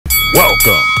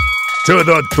Welcome to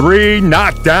the 3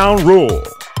 Knockdown Rule.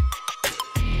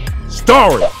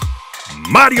 Starring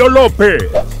Mario Lopez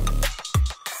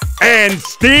and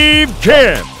Steve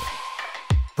Kim.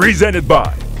 Presented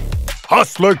by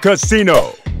Hustler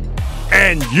Casino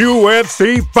and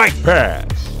UFC Fight Pass.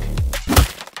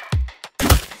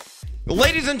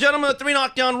 Ladies and gentlemen, the 3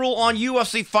 Knockdown Rule on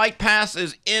UFC Fight Pass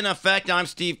is in effect. I'm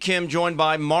Steve Kim, joined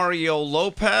by Mario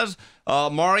Lopez.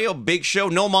 Mario, big show.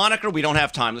 No moniker. We don't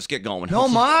have time. Let's get going. No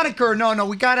moniker. No.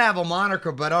 We got to have a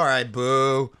moniker, but all right,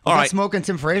 boo. All right. Smoking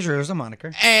Tim Frazier. There's a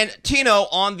moniker. And Tino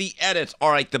on the edits. All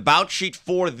right, the bout sheet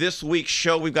for this week's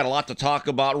show. We've got a lot to talk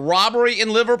about. Robbery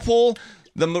in Liverpool.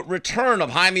 The return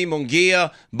of Jaime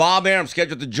Munguia. Bob Arum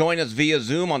scheduled to join us via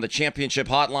Zoom on the championship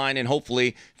hotline and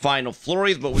hopefully final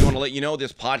flurries. But we want to let you know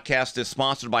this podcast is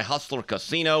sponsored by Hustler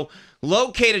Casino.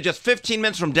 Located just 15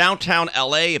 minutes from downtown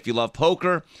LA if you love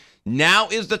poker. Now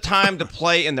is the time to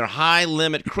play in their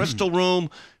high-limit crystal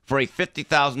room for a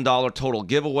 $50,000 total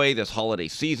giveaway this holiday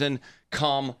season.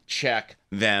 Come check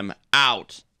them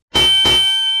out.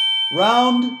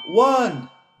 Round 1.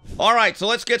 All right, so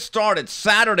let's get started.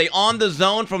 Saturday on the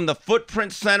zone from the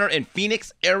Footprint Center in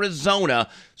Phoenix, Arizona.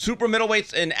 Super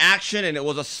middleweights in action, and it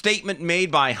was a statement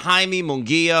made by Jaime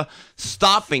Munguia,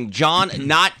 stopping John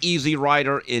Not Easy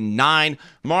Ryder in 9.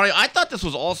 Mario, I thought this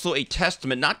was also a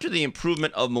testament, not to the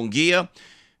improvement of Munguia,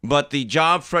 but the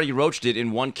job Freddie Roach did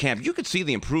in one camp. You could see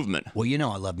the improvement. Well, you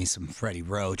know I love me some Freddie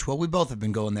Roach. Well, we both have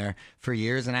been going there for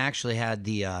years, and I actually had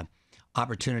the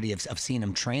opportunity of seeing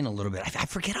him train a little bit. I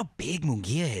forget how big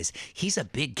Munguia is. He's a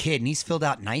big kid, and he's filled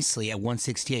out nicely at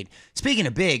 168. Speaking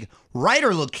of big,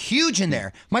 Ryder looked huge in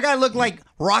there. My guy looked like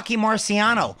Rocky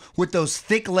Marciano with those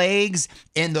thick legs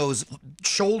and those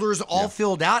shoulders all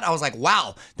filled out. I was like,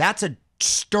 wow, that's a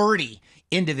sturdy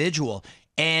individual.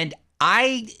 And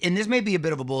this may be a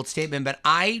bit of a bold statement, but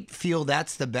I feel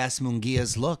that's the best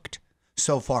Munguia's looked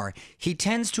so far. He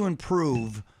tends to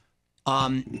improve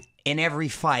in every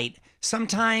fight.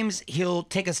 Sometimes he'll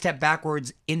take a step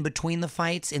backwards in between the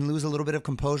fights and lose a little bit of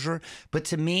composure. But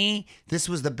to me, this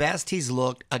was the best he's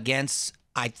looked against,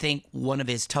 I think, one of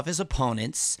his toughest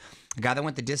opponents, a guy that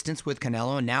went the distance with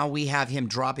Canelo. And now we have him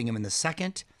dropping him in the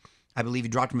second. I believe he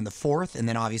dropped him in the fourth and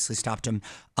then obviously stopped him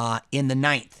in the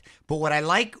ninth. But what I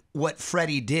like what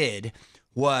Freddie did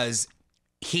was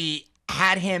he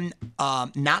had him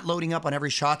not loading up on every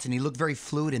shot, and he looked very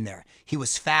fluid in there. He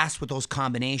was fast with those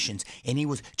combinations, and he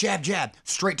was jab, jab,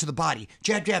 straight to the body,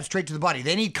 jab, jab, straight to the body.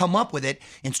 Then he'd come up with it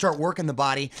and start working the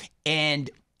body, and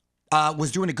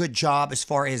was doing a good job as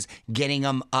far as getting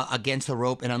him against the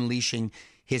rope and unleashing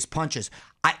his punches.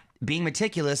 Being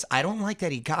meticulous, I don't like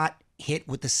that he got hit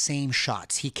with the same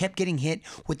shots. He kept getting hit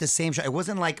with the same shot. It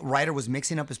wasn't like Ryder was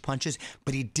mixing up his punches,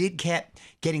 but he did kept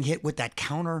getting hit with that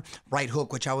counter right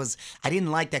hook, which I didn't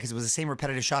like that because it was the same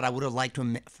repetitive shot. I would have liked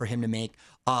for him to make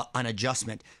an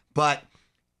adjustment. But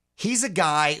he's a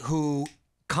guy who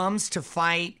comes to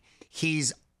fight.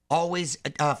 He's always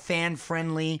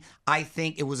fan-friendly. I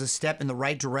think it was a step in the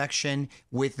right direction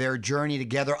with their journey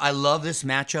together. I love this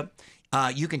matchup.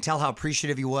 You can tell how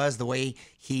appreciative he was, the way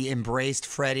he embraced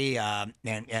Freddie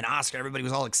and Oscar. Everybody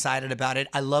was all excited about it.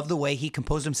 I love the way he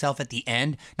composed himself at the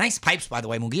end. Nice pipes, by the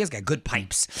way. Munguia's got good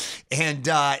pipes. And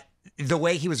the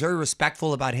way he was very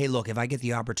respectful about, hey, look, if I get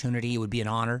the opportunity, it would be an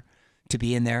honor to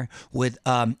be in there with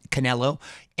Canelo.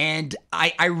 And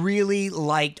I really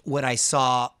liked what I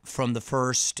saw from the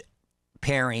first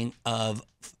pairing of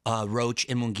Roach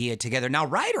and Munguia together. Now,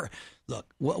 Ryder,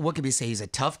 look, what can we say? He's a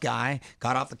tough guy.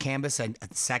 Got off the canvas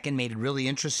at second, made it really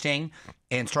interesting,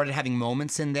 and started having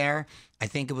moments in there. I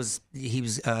think he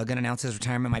was going to announce his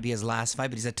retirement, might be his last fight,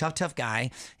 but he's a tough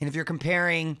guy. And if you're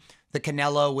comparing the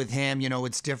Canelo with him,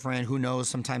 it's different. Who knows?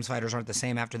 Sometimes fighters aren't the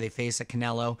same after they face a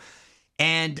Canelo.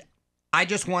 And I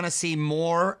just want to see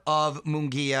more of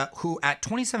Munguia, who at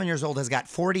 27 years old has got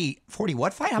 40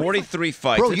 what fight? 43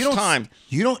 fights. Bro, it's time.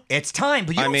 It's time,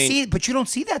 but you don't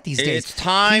see that these days. It's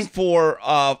time for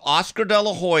Oscar De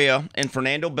La Hoya and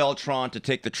Fernando Beltran to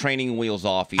take the training wheels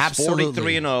off. He's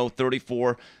 43-0,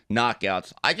 34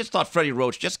 knockouts. I just thought Freddie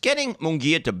Roach, just getting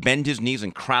Munguia to bend his knees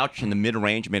and crouch in the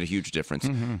mid-range made a huge difference.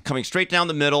 Coming straight down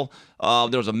the middle,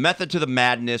 there was a method to the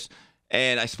madness.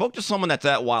 And I spoke to someone that's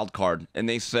at Wild Card, and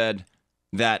they said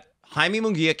that Jaime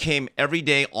Munguia came every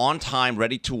day on time,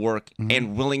 ready to work,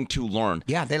 and willing to learn.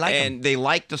 Yeah, they like him. And they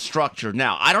like the structure.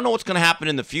 Now, I don't know what's going to happen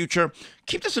in the future.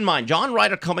 Keep this in mind. John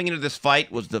Ryder coming into this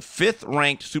fight was the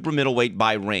 5th-ranked super middleweight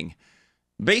by ring.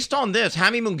 Based on this,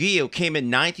 Jaime Munguia came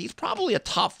in 9th. He's probably a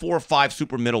top 4 or 5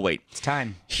 super middleweight. It's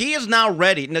time. He is now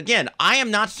ready. And again, I am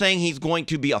not saying he's going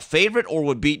to be a favorite or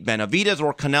would beat Benavidez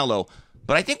or Canelo.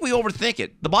 but I think we overthink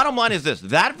it. The bottom line is this.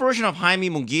 That version of Jaime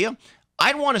Munguia,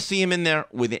 I'd want to see him in there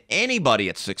with anybody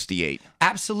at 68.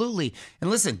 Absolutely. And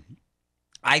listen,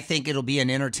 I think it'll be an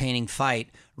entertaining fight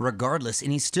regardless.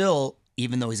 And he's still,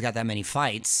 even though he's got that many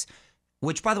fights,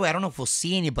 which, by the way, I don't know if we'll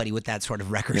see anybody with that sort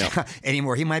of record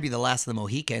anymore. He might be the last of the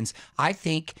Mohicans. I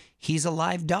think he's a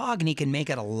live dog, and he can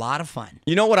make it a lot of fun.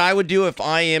 You know what I would do if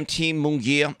I am Team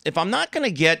Munguia? If I'm not going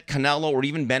to get Canelo or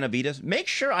even Benavidez, make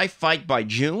sure I fight by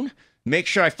June. Make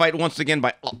sure I fight once again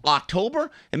by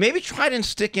October, and maybe try to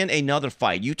stick in another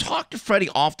fight. You talk to Freddie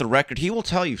off the record. He will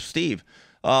tell you, Steve,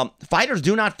 fighters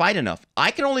do not fight enough. I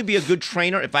can only be a good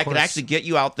trainer if I could actually get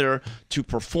you out there to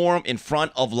perform in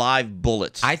front of live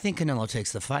bullets. I think Canelo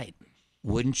takes the fight.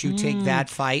 Wouldn't you take that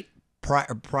fight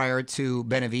prior to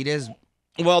Benavidez?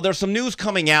 Well, there's some news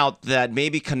coming out that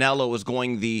maybe Canelo is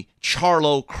going the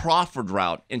Charlo Crawford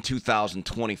route in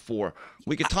 2024.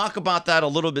 We could talk about that a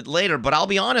little bit later, but I'll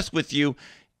be honest with you.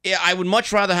 I would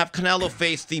much rather have Canelo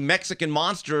face the Mexican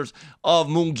monsters of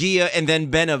Munguia and then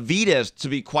Benavidez, to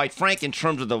be quite frank, in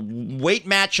terms of the weight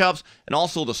matchups and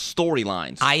also the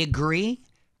storylines. I agree,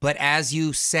 but as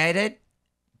you said it,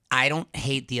 I don't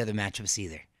hate the other matchups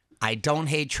either. I don't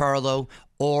hate Charlo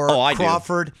or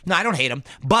Crawford. No, I don't hate him,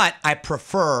 but I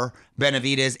prefer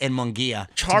Benavidez and Munguia.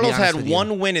 Charlo's had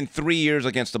one win in 3 years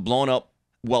against a blown-up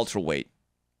welterweight.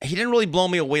 He didn't really blow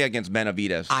me away against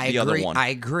Benavidez, other one. I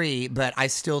agree, but I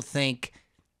still think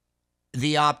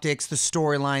the optics, the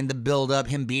storyline, the build-up,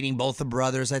 him beating both the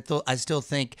brothers, I still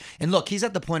think, and look, he's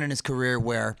at the point in his career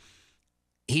where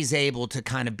he's able to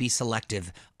kind of be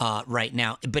selective right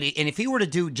now. And if he were to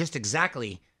do just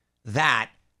exactly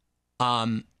that,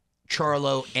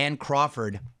 Charlo and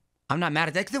Crawford, I'm not mad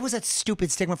at that. There was that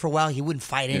stupid stigma for a while. He wouldn't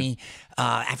fight any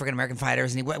African-American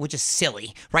fighters, which is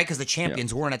silly, right? Because the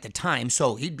champions weren't at the time.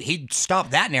 So he'd stop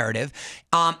that narrative.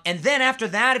 And then after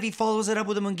that, if he follows it up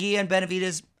with a Munguia and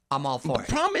Benavidez, I'm all for it.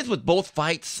 The problem is with both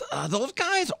fights, those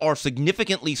guys are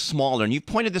significantly smaller. And you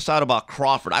pointed this out about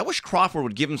Crawford. I wish Crawford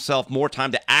would give himself more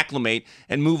time to acclimate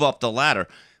and move up the ladder.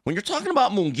 When you're talking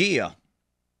about Munguia,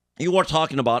 you are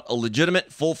talking about a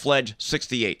legitimate, full-fledged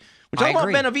 68. We're talking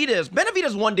about Benavidez.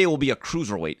 Benavidez one day will be a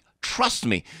cruiserweight. Trust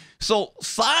me. So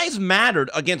size mattered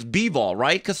against Bivol,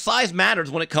 right? Because size matters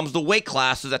when it comes to weight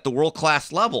classes at the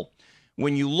world-class level.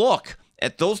 When you look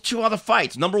at those two other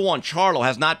fights, number one, Charlo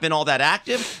has not been all that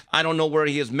active. I don't know where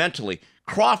he is mentally.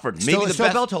 Crawford, maybe the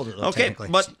best. Belt holder, though, okay,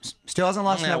 but still hasn't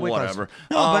lost in that weight class. Whatever.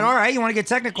 No, but all right, you want to get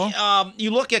technical.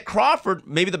 You look at Crawford,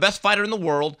 maybe the best fighter in the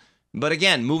world, but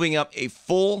again, moving up a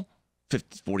full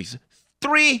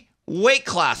 43 weight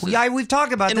classes. Yeah, we've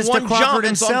talked about this to Crawford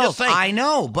himself. I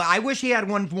know, but I wish he had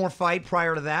one more fight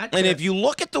prior to that. And if you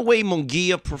look at the way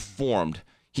Munguia performed,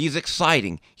 he's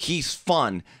exciting, he's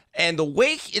fun, and the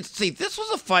way this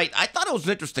was a fight. I thought it was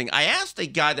interesting. I asked a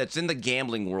guy that's in the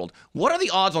gambling world, what are the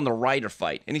odds on the Ryder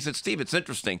fight? And he said, Steve, it's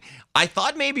interesting. I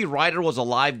thought maybe Ryder was a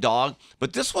live dog,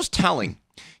 but this was telling.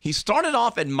 He started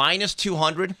off at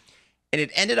 -200. And it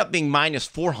ended up being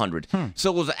 -400.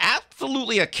 So it was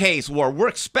absolutely a case where we're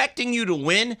expecting you to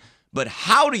win, but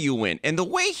how do you win? And the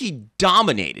way he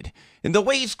dominated, and the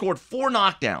way he scored 4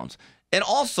 knockdowns, and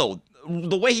also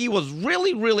the way he was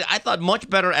really, really, I thought, much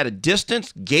better at a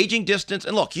distance, gauging distance.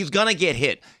 And look, he's going to get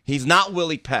hit. He's not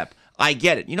Willie Pep. I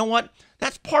get it. You know what?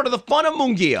 That's part of the fun of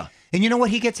Munguia. And you know what?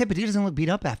 He gets hit, but he doesn't look beat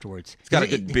up afterwards. He's got a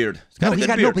good beard. No, but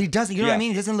he doesn't. You know what I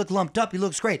mean? He doesn't look lumped up. He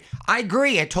looks great. I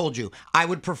agree. I told you. I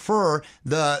would prefer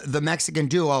the Mexican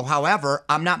duo. However,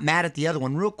 I'm not mad at the other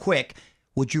one. Real quick,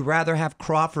 would you rather have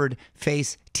Crawford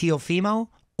face Teofimo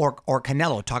or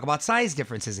Canelo? Talk about size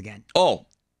differences again. Oh,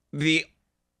 the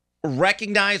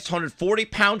recognized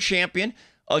 140-pound champion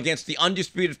against the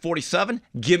undisputed 47.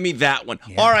 Give me that one.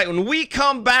 Yeah. All right, when we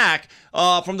come back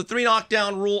from the 3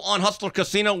 Knockdown Rule on Hustler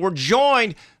Casino, we're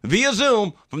joined via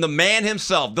Zoom from the man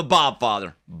himself, the Bob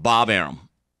Father, Bob Arum.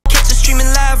 Catch the streaming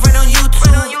live right on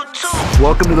YouTube.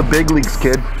 Welcome to the big leagues,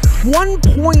 kid.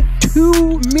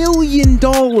 $1.2 million.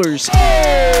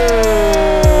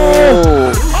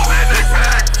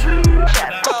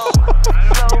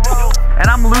 And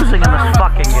I'm losing in this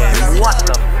fucking game. What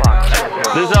the fuck?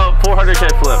 There's a 400K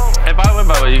flip. If I win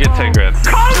by the way, you get 10 grand.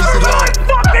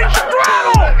 Fucking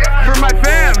straddle! For my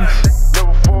fans!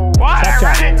 What? I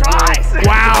read it twice!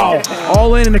 Wow!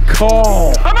 All in a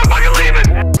call. I'm not fucking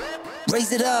leaving!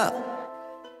 Raise it up.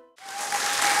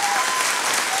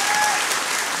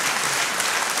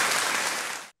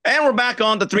 And we're back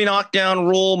on the 3 Knockdown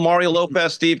Rule. Mario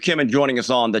Lopez, Steve Kim, and joining us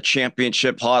on the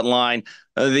championship hotline,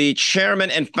 the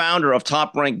chairman and founder of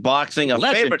Top Rank Boxing, one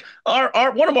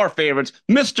of our favorites,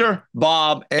 Mr.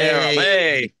 Bob Arum.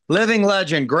 Hey. Living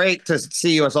legend. Great to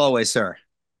see you as always, sir.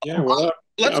 Yeah, well,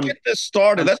 Let's I'm, get this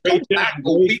started. I'm Let's go waking back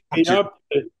a week or me two. up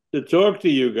to talk to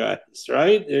you guys,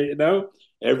 right?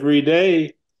 Every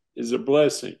day is a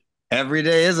blessing. Every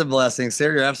day is a blessing,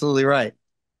 sir. You're absolutely right.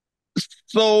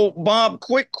 So, Bob,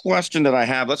 quick question that I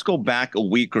have. Let's go back a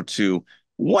week or two.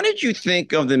 What did you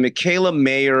think of the Michaela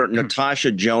Mayer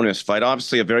Natasha Jonas fight?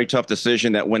 Obviously, a very tough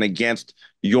decision that went against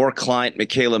your client,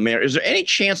 Michaela Mayer. Is there any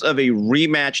chance of a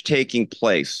rematch taking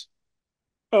place?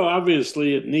 Oh,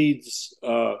 obviously, it needs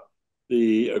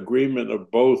the agreement of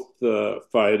both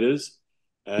fighters,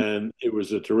 and it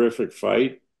was a terrific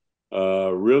fight.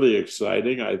 Really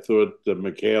exciting. I thought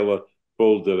Michaela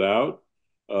pulled it out.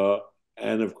 Uh,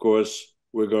 and of course,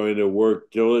 we're going to work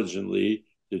diligently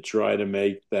to try to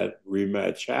make that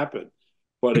rematch happen.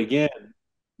 But again,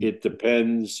 it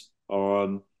depends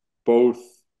on both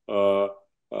uh,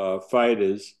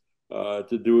 fighters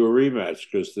to do a rematch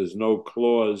because there's no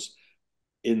clause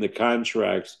in the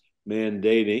contracts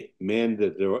mandating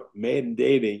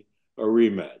a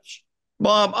rematch.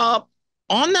 Bob,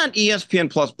 on that ESPN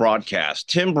Plus broadcast,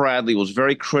 Tim Bradley was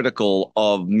very critical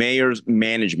of Mayer's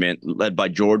management, led by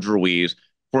George Ruiz,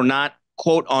 for not,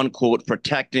 quote unquote,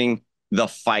 protecting the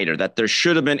fighter, that there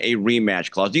should have been a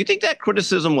rematch clause. Do you think that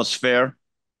criticism was fair?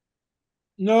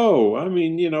 No, I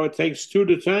mean, it takes two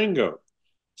to tango.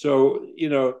 So,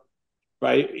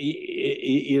 by,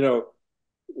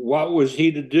 what was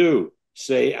he to do?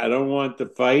 Say, I don't want to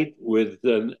fight with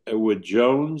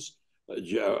Jones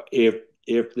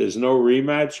if there's no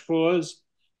rematch clause.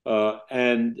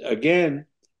 And again,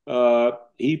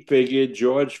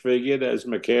 George figured, as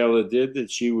Michaela did,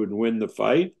 that she would win the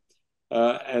fight,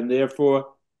 and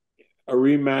therefore a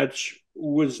rematch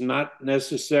was not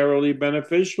necessarily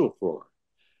beneficial for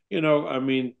her. I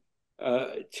mean,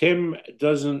 Tim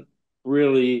doesn't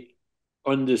really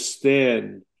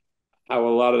understand how a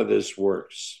lot of this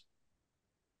works.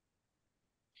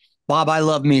 Bob, I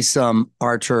love me some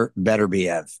Artur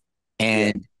Beterbiev,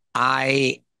 and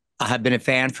I have been a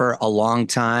fan for a long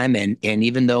time. And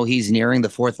even though he's nearing the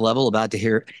fourth level, about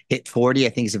to hit 40, I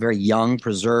think he's a very young,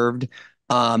 preserved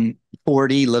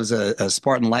 40, lives a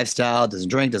Spartan lifestyle, doesn't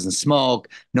drink, doesn't smoke,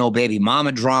 no baby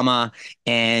mama drama.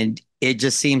 And it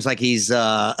just seems like he's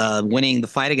winning the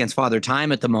fight against Father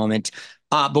Time at the moment.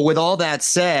 But with all that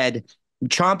said,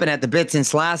 chomping at the bit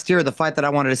since last year, the fight that I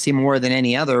wanted to see more than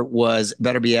any other was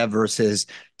Beterbiev versus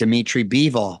Dmitry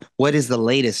Bivol. What is the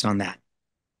latest on that?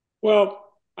 Well,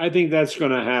 I think that's going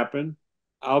to happen.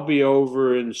 I'll be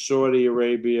over in Saudi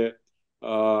Arabia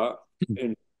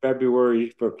in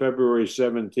February for February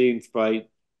 17th fight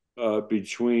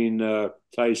between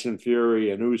Tyson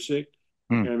Fury and Usyk.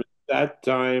 And at that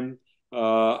time,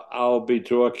 I'll be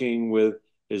talking with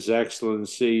His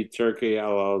Excellency Turki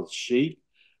Al-Sheikh,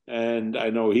 and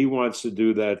I know he wants to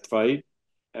do that fight,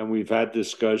 and we've had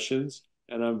discussions,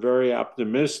 and I'm very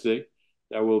optimistic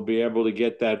that we'll be able to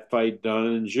get that fight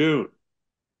done in June.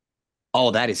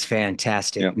 Oh, that is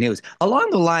fantastic news.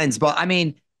 Along the lines, but I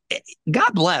mean,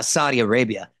 God bless Saudi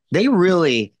Arabia. They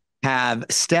really have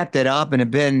stepped it up and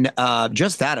have been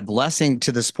just that, a blessing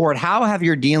to the sport. How have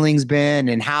your dealings been,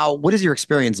 and what has your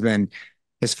experience been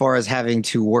as far as having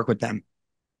to work with them?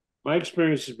 My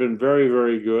experience has been very,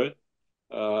 very good.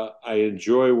 I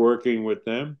enjoy working with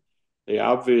them. They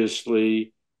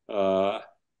obviously are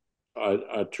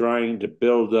trying to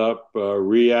build up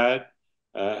Riyadh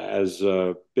as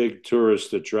a big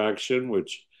tourist attraction,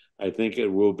 which I think it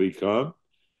will become.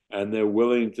 And they're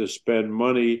willing to spend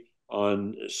money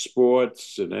on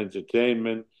sports and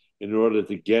entertainment in order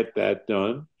to get that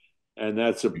done. And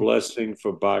that's a blessing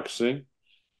for boxing.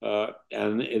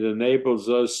 And it enables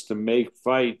us to make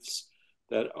fights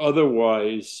that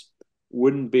otherwise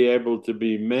wouldn't be able to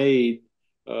be made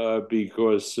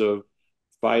because of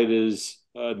fighters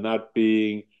not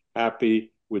being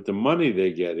happy with the money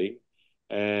they're getting,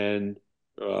 and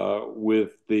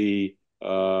with the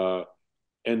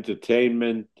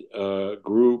entertainment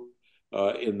group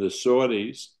in the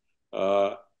Saudis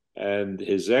and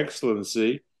His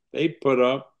Excellency, they put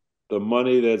up the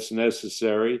money that's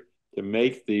necessary to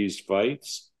make these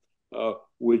fights,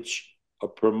 which a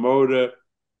promoter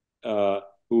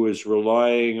who is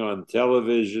relying on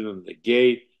television and the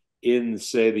gate in,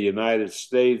 say, the United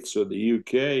States or the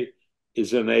UK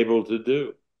is unable to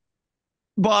do.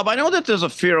 Bob, I know that there's a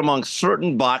fear among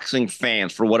certain boxing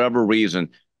fans, for whatever reason,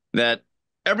 that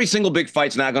every single big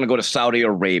fight's now going to go to Saudi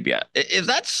Arabia. Is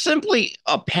that simply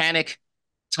a panic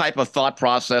type of thought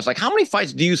process? Like, how many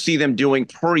fights do you see them doing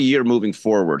per year moving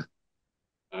forward?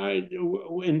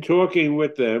 In talking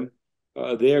with them,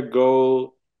 their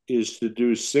goal is to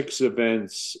do 6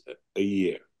 events a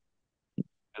year.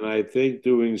 And I think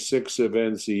doing 6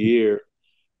 events a year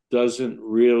doesn't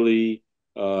really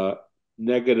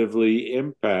negatively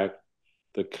impact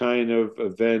the kind of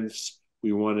events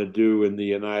we want to do in the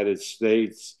United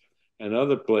States and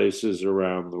other places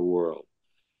around the world.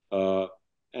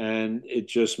 And it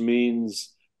just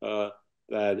means that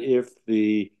if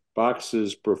the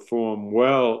boxers perform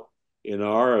well in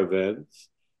our events,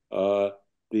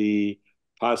 the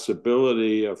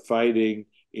possibility of fighting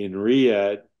in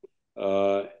Riyadh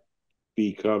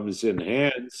becomes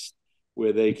enhanced,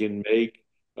 where they can make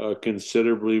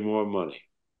considerably more money.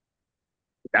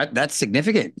 That's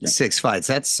significant. 6 fights.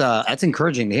 That's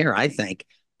encouraging to hear, I think.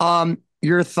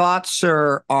 Your thoughts,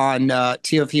 sir, on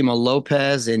Teofimo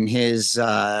Lopez and his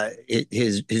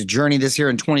journey this year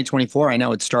in 2024? I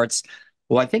know it starts,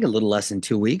 well, I think a little less than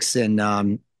 2 weeks, in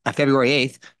February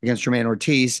 8th against Jermaine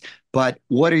Ortiz. But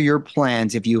what are your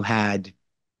plans if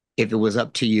it was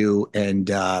up to you and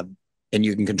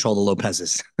you can control the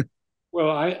Lopezes? Well,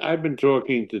 I've been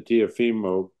talking to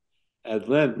Teofimo at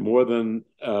length, more than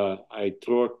I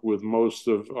talk with most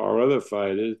of our other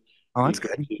fighters. Oh, that's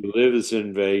good. He lives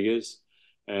in Vegas,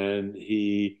 and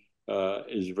he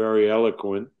is very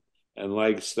eloquent and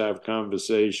likes to have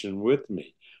conversation with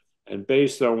me. And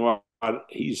based on what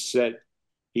he said,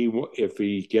 if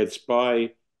he gets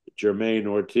by Jermaine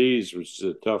Ortiz, which is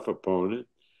a tough opponent,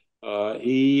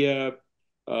 he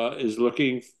is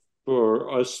looking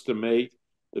for us to make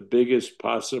the biggest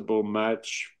possible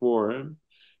match for him.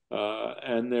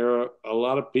 And there are a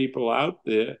lot of people out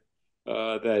there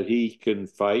that he can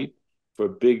fight for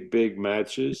big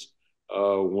matches.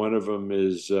 One of them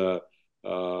is Devin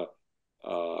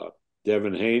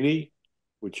Haney,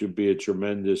 which would be a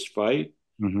tremendous fight.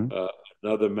 Mm-hmm.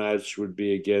 Another match would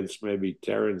be against maybe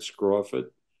Terence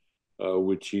Crawford,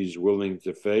 which he's willing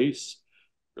to face.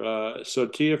 So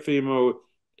Teofimo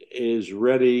is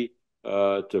ready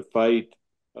to fight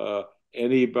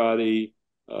anybody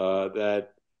that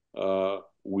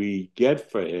we get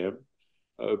for him,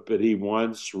 but he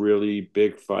wants really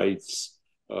big fights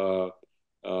the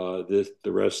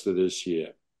rest of this year.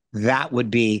 That would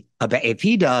be if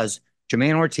he does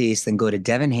Jermaine Ortiz, then go to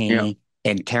Devin Haney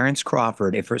and Terence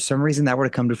Crawford. If for some reason that were to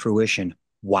come to fruition,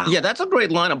 wow. Yeah, that's a great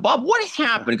lineup. Bob, what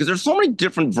happened? Because there's so many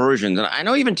different versions. And I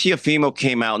know even Teofimo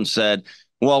came out and said,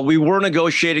 well, we were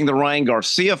negotiating the Ryan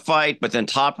Garcia fight, but then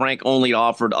Top Rank only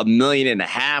offered $1.5 million,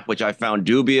 which I found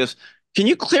dubious. Can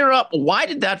you clear up why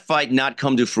did that fight not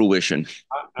come to fruition?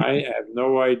 I have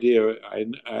no idea.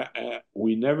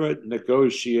 We never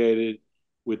negotiated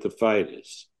with the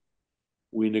fighters.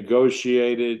 We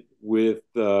negotiated with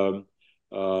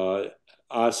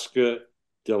Oscar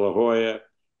De La Hoya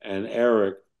and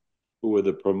Eric, who were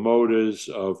the promoters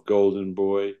of Golden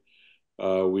Boy.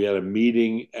 We had a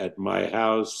meeting at my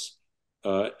house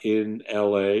in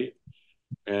LA,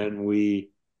 and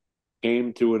we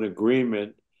came to an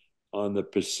agreement on the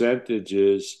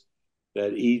percentages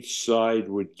that each side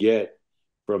would get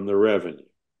from the revenue.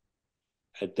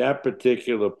 At that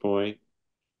particular point,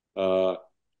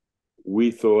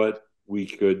 we thought we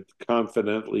could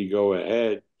confidently go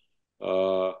ahead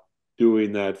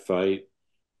doing that fight,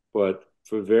 but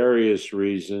for various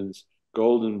reasons,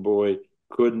 Golden Boy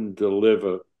couldn't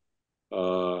deliver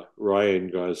Ryan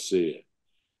Garcia.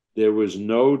 There was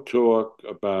no talk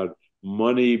about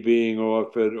money being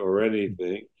offered or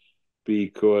anything,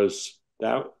 because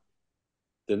the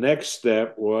next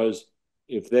step was,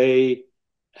 if they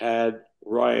had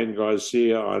Ryan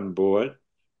Garcia on board,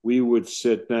 we would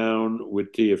sit down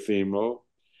with Teofimo,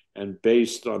 and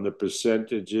based on the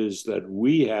percentages that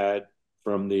we had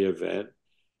from the event,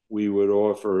 we would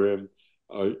offer him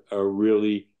a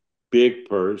really big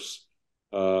purse,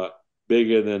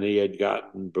 bigger than he had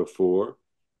gotten before,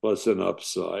 plus an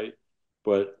upside.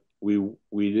 But we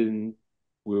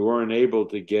weren't able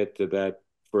to get to that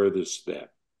further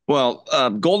step. Well,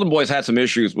 Golden Boy's had some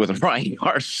issues with Ryan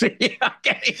Garcia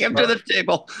getting him to the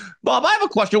table. Bob, I have a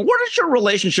question. What is your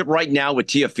relationship right now with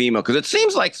Teofimo? Because it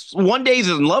seems like one day he's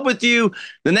in love with you.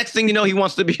 The next thing you know, he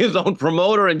wants to be his own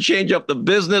promoter and change up the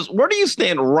business. Where do you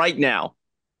stand right now?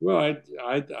 Well,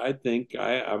 I think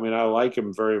I mean, I like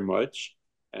him very much,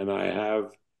 and I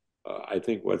have I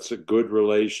think what's a good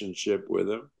relationship with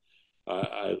him.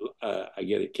 I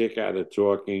get a kick out of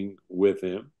talking with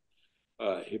him,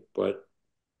 but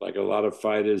like a lot of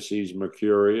fighters, he's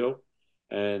mercurial,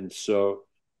 and so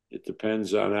it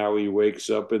depends on how he wakes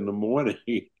up in the morning,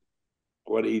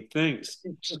 what he thinks.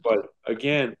 But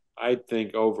again, I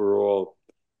think overall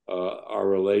our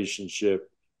relationship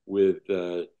with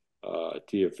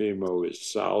Teofimo is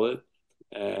solid,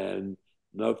 and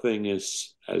nothing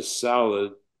is as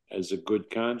solid as a good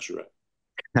contract.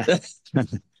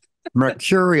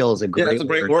 Mercurial is a great, that's a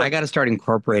great word. I got to start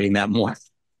incorporating that more.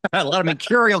 A lot of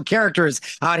mercurial characters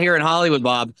out here in Hollywood,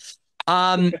 Bob.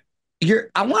 Um,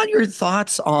 I want your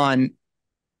thoughts on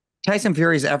Tyson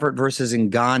Fury's effort versus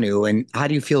Ngannou, and how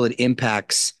do you feel it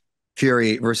impacts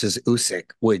Fury versus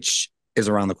Usyk, which is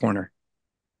around the corner?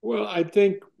 Well, I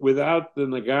think without the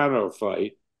Nagano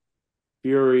fight,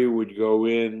 Fury would go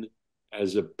in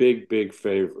as a big, big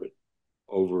favorite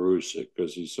over Usyk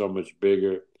because he's so much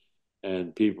bigger,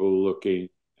 and people looking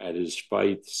at his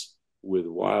fights with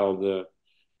Wilder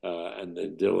and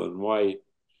then Dylan White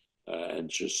and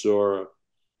Chisora,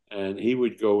 and he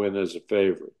would go in as a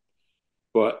favorite,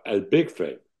 but a big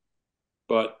favorite.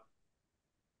 But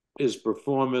his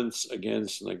performance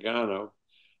against Nagano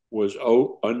was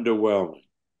underwhelming,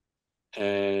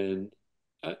 and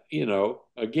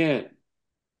again,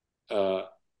 uh,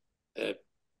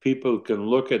 people can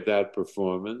look at that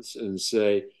performance and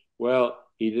say, well,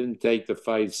 he didn't take the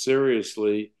fight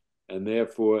seriously and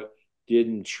therefore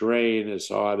didn't train as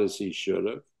hard as he should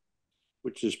have,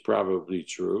 which is probably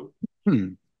true.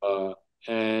 Uh,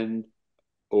 and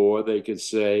or they could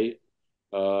say,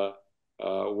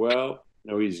 well,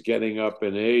 he's getting up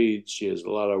in age. He has a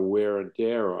lot of wear and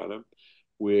tear on him,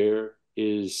 where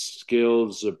his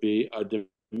skills are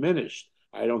diminished.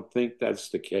 I don't think that's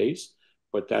the case,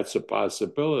 but that's a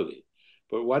possibility.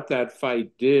 But what that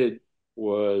fight did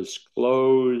was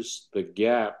close the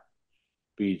gap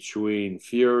between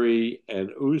Fury and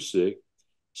Usyk.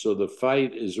 So the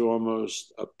fight is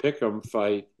almost a pick'em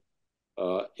fight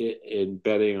in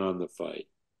betting on the fight.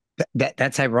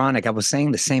 That's ironic. I was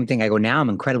saying the same thing. I go, now I'm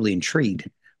incredibly intrigued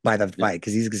by the fight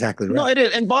because he's exactly right. No, it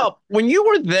is. And Bob, when you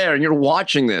were there and you're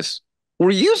watching this,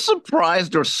 were you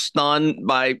surprised or stunned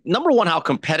by, number one, how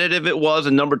competitive it was,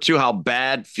 and number two, how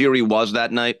bad Fury was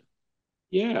that night?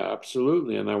 Yeah,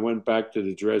 absolutely. And I went back to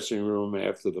the dressing room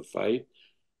after the fight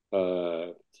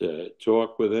to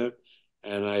talk with him,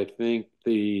 and I think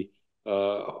his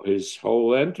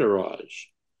whole entourage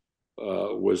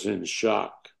was in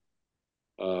shock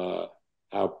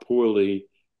how poorly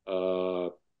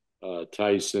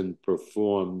Tyson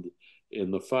performed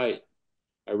in the fight.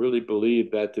 I really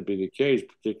believe that to be the case,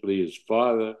 particularly his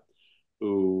father,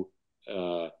 who,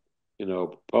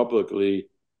 publicly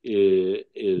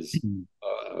is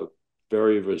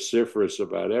very vociferous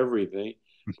about everything,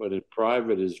 but in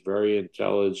private is very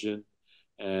intelligent,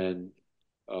 and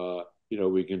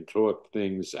we can talk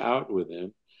things out with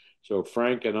him. So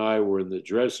Frank and I were in the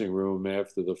dressing room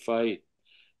after the fight,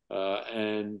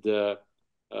 and there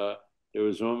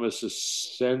was almost a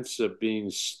sense of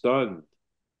being stunned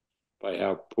by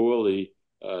how poorly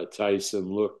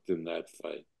Tyson looked in that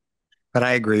fight. But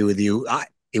I agree with you.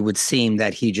 It would seem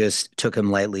that he just took him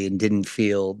lightly and didn't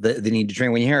feel the need to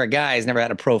train. When you hear a guy who's never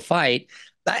had a pro fight,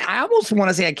 I almost want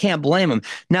to say I can't blame him.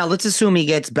 Now, let's assume he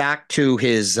gets back to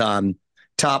his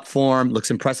top form,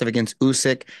 looks impressive against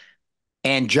Usyk,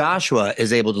 and Joshua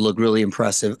is able to look really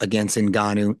impressive against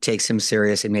Ngannou, takes him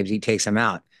serious, and maybe he takes him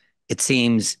out. It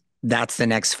seems that's the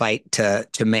next fight to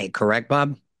make, correct,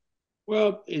 Bob?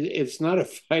 Well, it's not a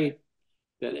fight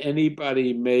that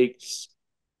anybody makes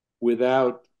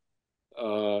without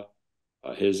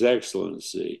His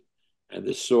Excellency and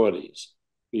the Saudis,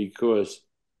 because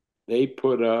they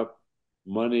put up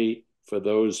money for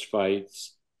those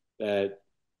fights that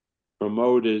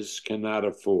promoters cannot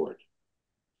afford.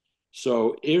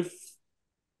 So if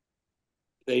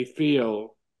they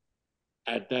feel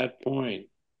at that point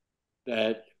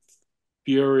that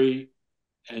Fury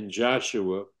and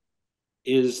Joshua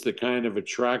is the kind of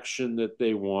attraction that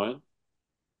they want,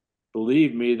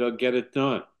 believe me, they'll get it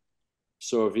done.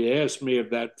 So if you ask me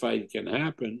if that fight can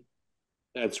happen,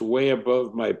 that's way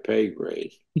above my pay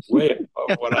grade. Way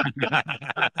above what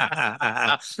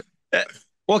I.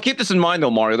 Well, keep this in mind, though,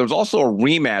 Mario. There's also a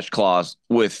rematch clause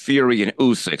with Fury and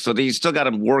Usyk, so you still got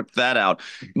to work that out.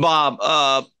 Bob,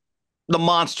 the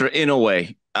monster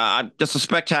Inoue, just a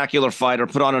spectacular fighter,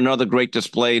 put on another great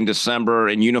display in December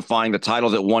and unifying the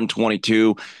titles at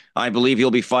 122. I believe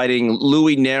he'll be fighting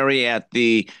Louis Neri at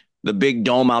the big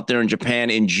dome out there in Japan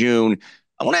in June.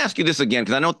 I want to ask you this again,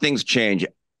 because I know things change.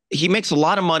 He makes a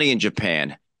lot of money in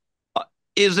Japan.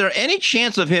 Is there any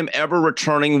chance of him ever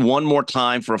returning one more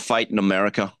time for a fight in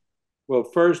America? Well,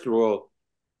 first of all,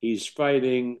 he's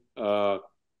fighting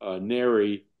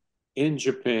Neri in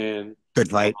Japan.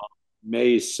 Good fight.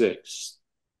 May 6th.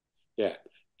 Yeah.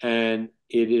 And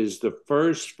it is the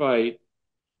first fight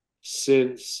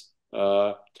since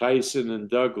Tyson and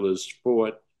Douglas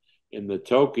fought in the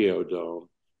Tokyo Dome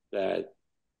that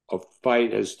a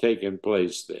fight has taken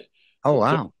place there. Oh,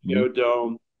 wow. The Tokyo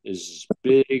Dome is a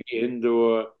big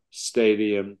indoor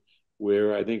stadium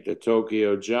where I think the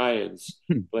Tokyo Giants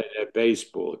play their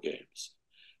baseball games.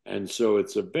 And so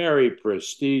it's a very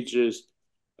prestigious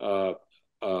uh,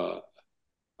 uh,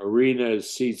 arena,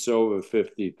 seats over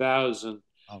 50,000.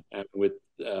 Oh. And with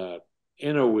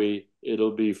Inoue,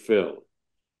 it'll be filled.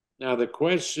 Now, the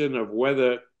question of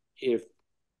whether if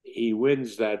he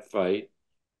wins that fight,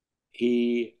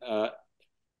 he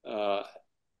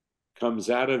comes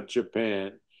out of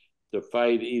Japan to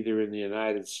fight either in the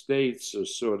United States or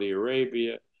Saudi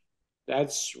Arabia,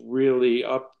 that's really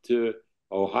up to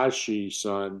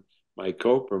Ohashi-san, my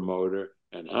co-promoter,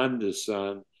 and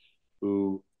Honda-san,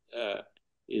 who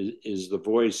is the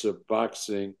voice of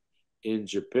boxing in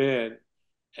Japan.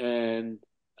 And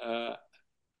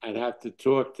I'd have to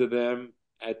talk to them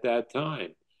at that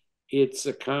time. It's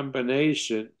a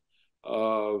combination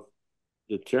of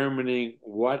determining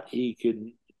what he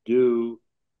can do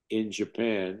in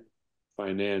Japan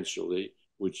financially,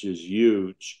 which is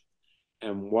huge,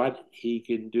 and what he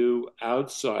can do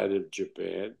outside of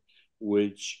Japan,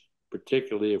 which,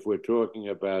 particularly if we're talking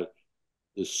about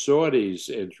the Saudis'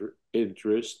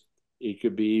 interest, it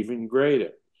could be even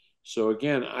greater. So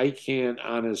again, I can't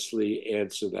honestly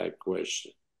answer that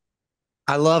question.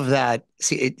 I love that.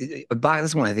 See, this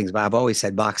is one of the things I've always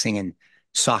said: boxing and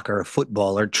soccer or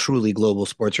football are truly global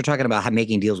sports. We're talking about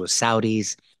making deals with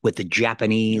Saudis, with the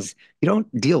Japanese. You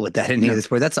don't deal with that in any of the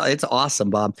sport. It's awesome,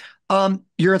 Bob.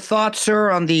 Your thoughts,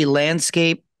 sir, on the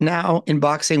landscape now in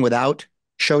boxing without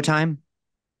Showtime?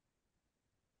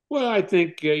 Well, I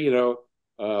think PBC,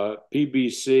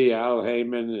 Al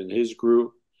Heyman, and his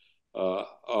group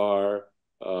are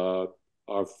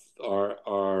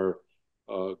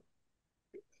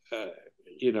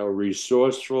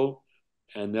resourceful,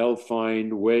 and they'll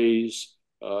find ways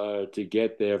to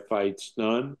get their fights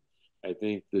done. I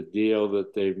think the deal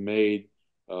that they've made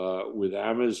with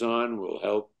Amazon will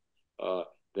help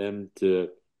them to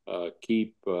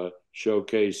keep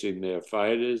showcasing their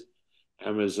fighters.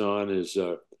 Amazon is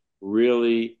a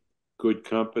really good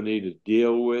company to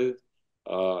deal with.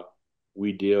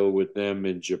 We deal with them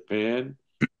in Japan.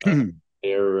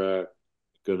 They're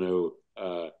going to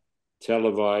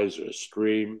televise or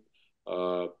stream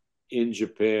in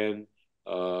Japan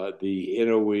the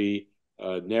Inoue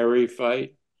Neri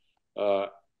fight.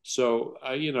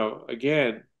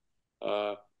 Again,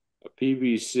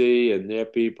 PBC and their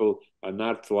people are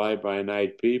not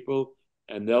fly-by-night people,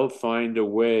 and they'll find a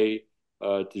way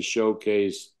to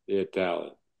showcase their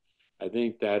talent. I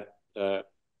think that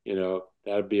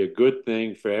that'd be a good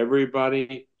thing for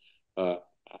everybody.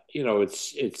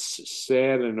 It's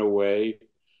sad in a way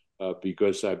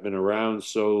because I've been around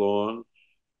so long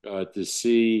to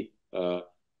see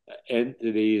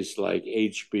entities like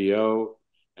HBO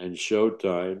and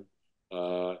Showtime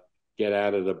get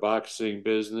out of the boxing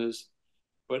business.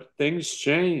 But things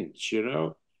change,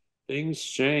 things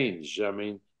change. I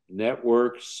mean,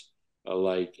 networks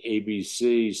like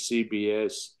ABC,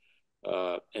 CBS,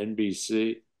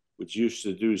 NBC, which used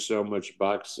to do so much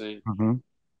boxing,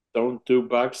 don't do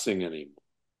boxing anymore.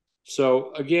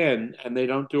 So again, and they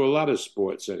don't do a lot of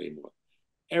sports anymore.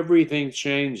 Everything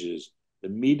changes. The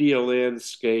media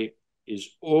landscape is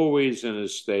always in a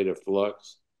state of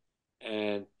flux.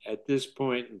 And at this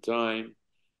point in time,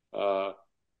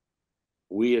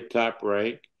 we at Top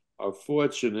Rank are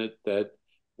fortunate that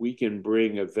we can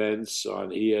bring events on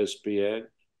ESPN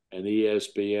and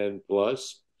ESPN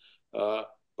Plus.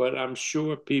 But I'm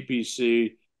sure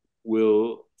PPC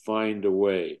will find a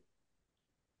way.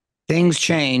 Things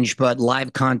change, but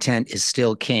live content is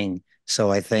still king.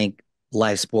 So I think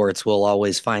live sports will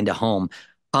always find a home.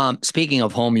 Speaking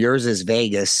of home, yours is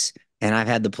Vegas, and I've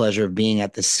had the pleasure of being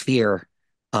at the Sphere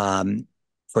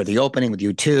for the opening with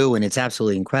you too, and it's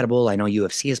absolutely incredible. I know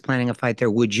UFC is planning a fight there.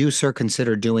 Would you, sir,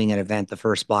 consider doing an event, the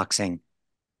first boxing?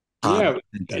 Jim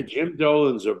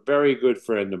Dolan's a very good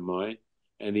friend of mine,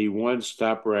 and he wants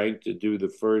Top Rank to do the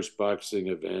first boxing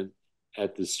event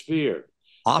at the Sphere.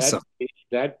 Awesome.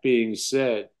 That being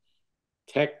said,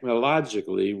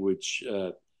 technologically, which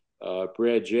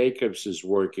Brad Jacobs is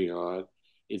working on,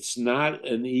 it's not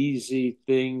an easy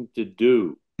thing to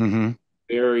do.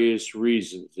 Various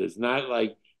reasons. It's not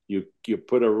like you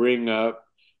put a ring up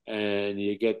and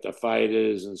you get the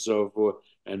fighters and so forth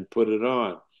and put it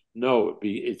on. No,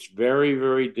 it's very,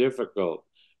 very difficult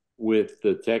with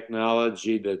the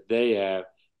technology that they have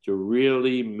to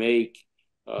really make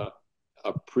a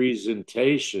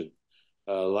presentation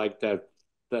like that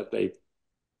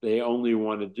they only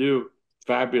want to do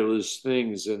fabulous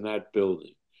things in that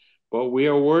building. But we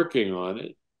are working on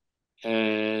it,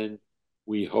 and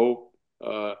we hope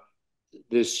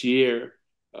this year,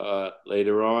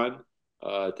 later on,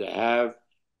 to have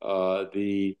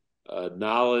the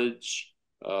knowledge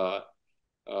to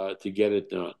get it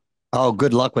done. Oh,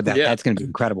 good luck with that. Yeah. That's going to be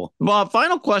incredible. Bob,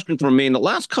 final question for me. In the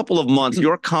last couple of months,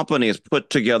 your company has put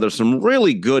together some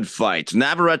really good fights.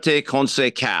 Navarrete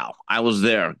Conceição. I was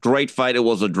there. Great fight. It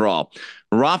was a draw.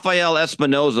 Rafael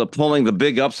Espinoza pulling the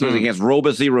big upset against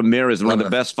Robezy Ramirez, one of the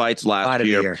best fights last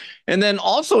year. And then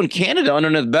also in Canada, under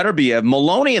Beterbiev,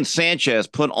 Maloney and Sanchez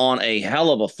put on a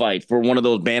hell of a fight for one of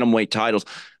those bantamweight titles.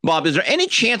 Bob, is there any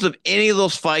chance of any of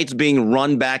those fights being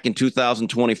run back in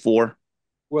 2024?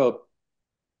 Well,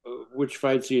 which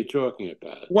fights are you talking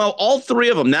about? Well, all three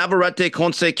of them: Navarrete,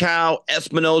 Conceição,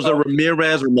 Espinoza,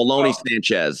 Ramirez, or Maloney,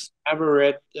 Sanchez.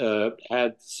 Navarrete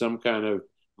had some kind of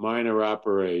minor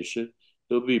operation.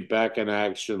 He'll be back in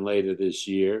action later this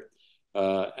year.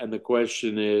 And the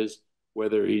question is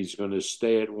whether he's going to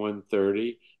stay at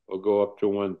 130 or go up to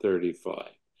 135.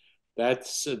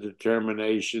 That's a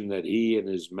determination that he and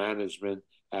his management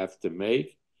have to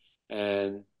make.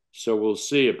 And so we'll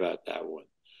see about that one.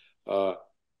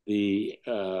 The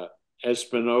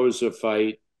Espinoza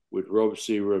fight with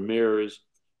Robezy Ramirez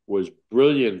was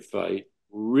brilliant fight,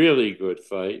 really good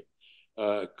fight.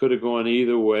 Could have gone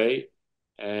either way.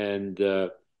 And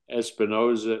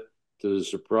Espinoza, to the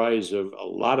surprise of a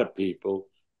lot of people,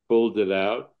 pulled it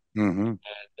out. And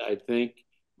I think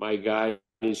my guys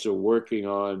are working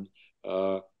on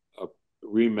a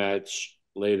rematch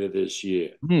later this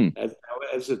year.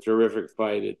 That's a terrific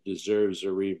fight. It deserves a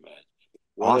rematch.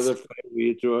 What other fight were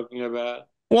you talking about?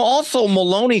 Well, also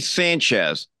Maloney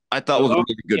Sanchez, I thought was a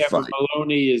really good fight.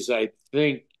 Maloney is, I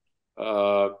think,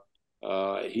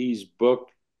 he's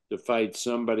booked to fight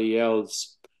somebody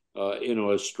else in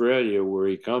Australia, where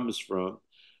he comes from.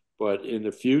 But in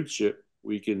the future,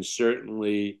 we can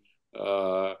certainly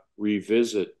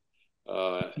revisit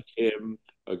him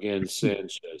against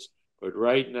Sanchez. But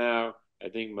right now, I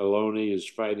think Maloney is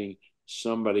fighting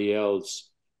somebody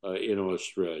else in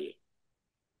Australia.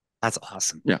 That's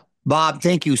awesome. Yeah. Bob,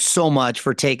 thank you so much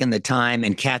for taking the time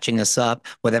and catching us up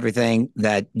with everything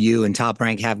that you and Top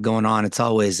Rank have going on. It's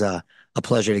always a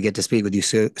pleasure to get to speak with you,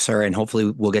 sir, and hopefully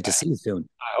we'll get to see you soon.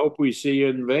 I hope we see you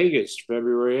in Vegas,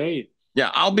 February 8th. Yeah,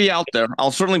 I'll be out there.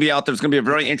 I'll certainly be out there. It's going to be a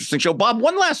very interesting show. Bob,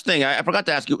 one last thing. I forgot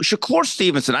to ask you. Shakur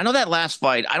Stevenson, I know that last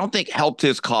fight, I don't think helped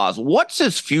his cause. What's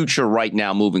his future right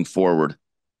now moving forward?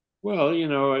 Well, you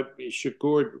know,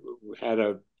 Shakur had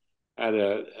an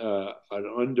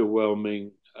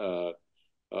underwhelming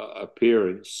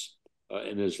appearance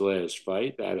in his last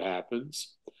fight. That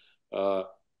happens. But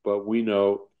we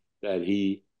know that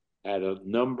he had a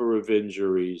number of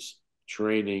injuries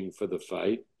training for the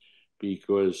fight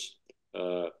because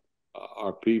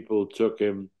our people took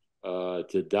him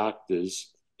to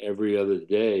doctors every other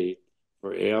day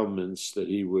for ailments that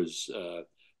he was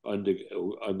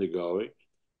undergoing.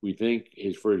 We think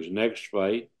for his next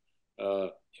fight,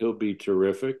 he'll be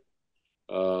terrific.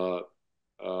 And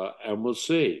we'll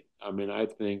see. I mean, I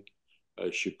think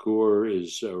Shakur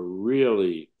is a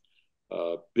really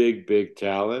big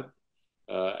talent.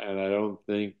 And I don't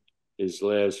think his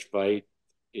last fight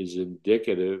is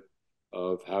indicative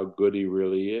of how good he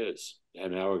really is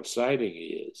and how exciting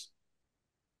he is.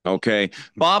 Okay.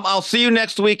 Bob, I'll see you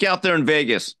next week out there in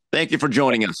Vegas. Thank you for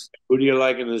joining us. Who do you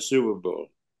like in the Super Bowl?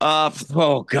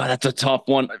 Oh God, that's a tough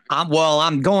one.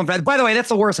 I'm going for. By the way, that's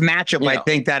the worst matchup. I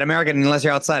think that American, unless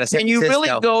you're outside of San Francisco. Can you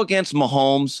really go against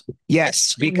Mahomes?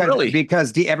 Yes,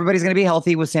 because everybody's going to be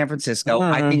healthy with San Francisco.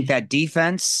 I think that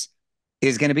defense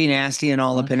is going to be nasty in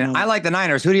all opinion. I like the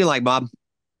Niners. Who do you like, Bob?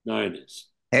 Niners.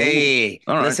 Hey,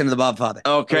 listen to the Bob Father.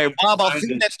 Okay, Bob, I'll see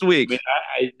you next week.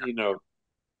 I mean,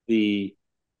 the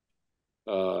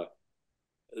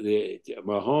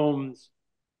Mahomes,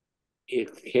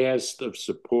 its cast of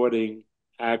supporting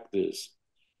actors,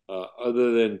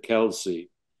 other than Kelsey,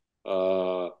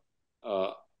 are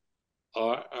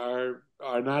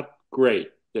not great.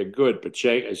 They're good.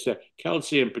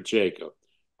 Kelsey and Pacheco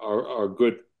are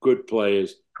good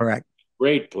players. Correct.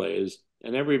 Great players,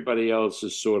 and everybody else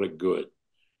is sort of good.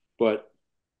 But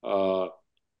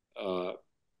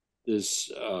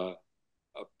this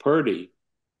Purdy,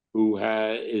 who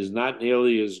is not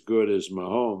nearly as good as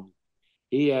Mahomes,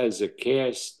 he has a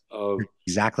cast of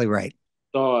exactly right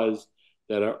stars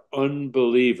that are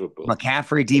unbelievable.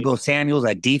 McCaffrey, Deebo Samuels,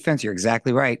 that defense, you're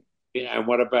exactly right. Yeah, and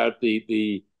what about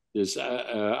this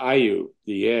Ayu,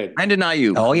 the end? Brandon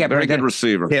Ayu. Oh yeah, very good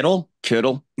receiver. Kittle,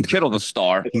 the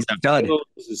star. He's a stud. Kittle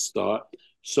is a star.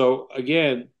 So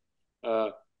again,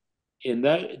 in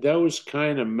those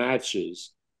kind of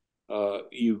matches,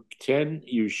 you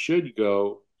should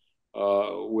go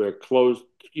where close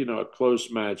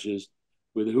matches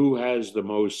with who has the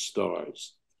most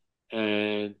stars.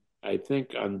 And I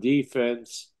think on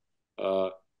defense,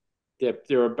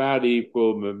 they're about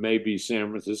equal. Maybe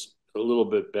San a little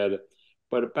bit better,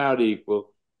 but about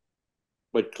equal.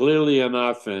 But clearly on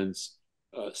offense,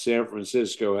 San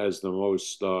Francisco has the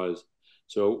most stars.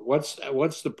 So what's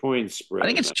the point spread? I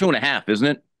think it's 2.5, isn't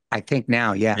it? I think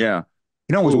now, yeah. Yeah.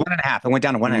 You know, it was 1.5. It went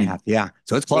down to 1.5. Yeah.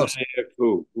 So it's close.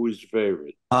 Who's the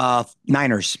favorite?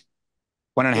 Niners.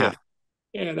 1.5.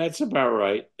 Yeah, that's about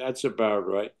right.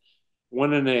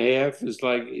 1.5 is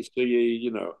like, so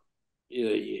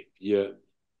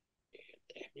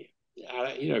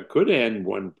could end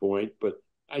 1 point, but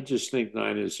I just think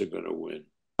Niners are going to win.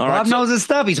 All Bob knows his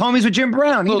stuff. He's homies with Jim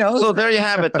Brown. He knows. So there you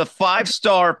have it. The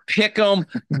 5-star Pick'em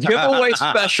giveaway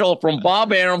special from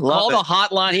Bob Arum. Call the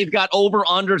hotline. He's got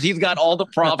over-unders. He's got all the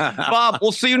props. Bob,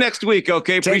 we'll see you next week,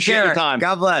 okay? Appreciate your time.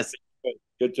 God bless.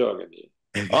 Good talking to you.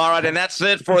 All right, and that's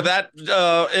it for that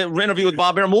interview with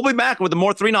Bob Arum. We'll be back with the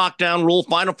more 3 knockdown rule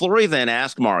final flurry, then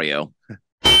Ask Mario.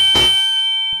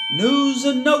 News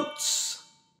and notes.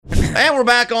 And we're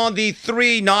back on the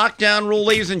 3 knockdown rule.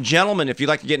 Ladies and gentlemen, if you'd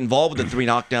like to get involved with the 3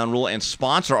 knockdown rule and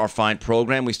sponsor our fine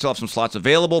program, we still have some slots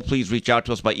available. Please reach out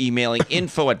to us by emailing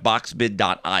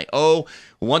info@boxbid.io.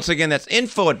 Once again, that's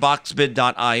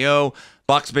info@boxbid.io.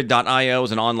 Boxbid.io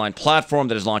is an online platform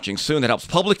that is launching soon that helps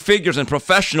public figures and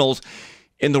professionals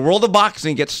in the world of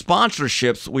boxing get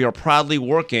sponsorships. We are proudly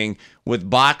working with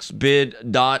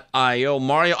boxbid.io.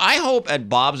 Mario, I hope at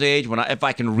Bob's age, if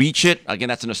I can reach it, again,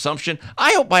 that's an assumption,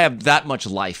 I hope I have that much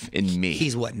life in me.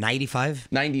 He's what, 95?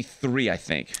 93, I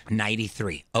think.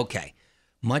 93. Okay.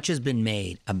 Much has been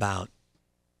made about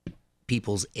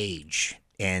people's age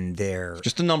and their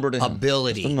just a number to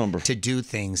ability to do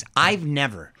things. I've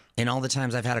never, in all the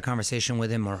times I've had a conversation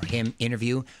with him or him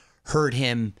interview, heard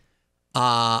him be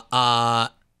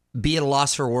at a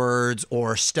loss for words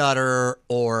or stutter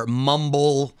or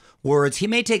mumble words. He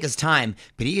may take his time,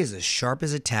 but he is as sharp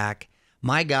as a tack.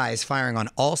 My guy is firing on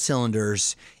all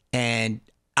cylinders, and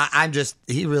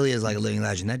he really is like a living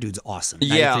legend. That dude's awesome.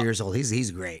 93 years old.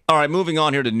 He's great. All right, moving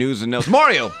on here to news and notes.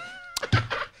 Mario.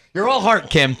 You're all heart,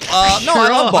 Kim. No, I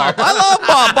love Bob. I love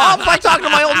Bob. Bob's like talking to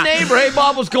my old neighbor. Hey,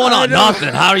 Bob, what's going on?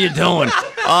 Nothing. How are you doing?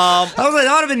 I was like,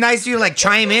 that would have been nice for you to like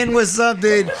chime in with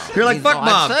something. You're like, fuck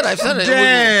Bob. I said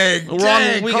it.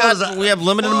 We have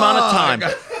limited amount of time.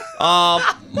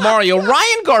 Mario,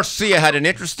 Ryan Garcia had an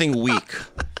interesting week.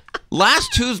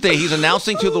 Last Tuesday, he's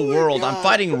announcing to the world, I'm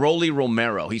fighting Rolly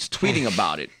Romero. He's tweeting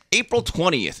about it. April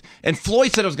 20th. And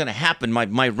Floyd said it was going to happen,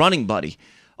 my running buddy.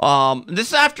 This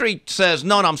is after he says,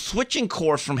 no, I'm switching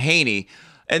course from Haney.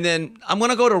 And then I'm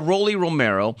going to go to Rolly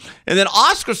Romero. And then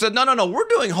Oscar said, no, we're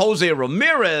doing Jose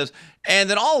Ramirez. And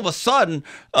then all of a sudden,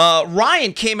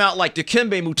 Ryan came out like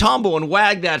Dikembe Mutombo and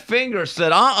wagged that finger, said,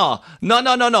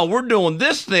 no, we're doing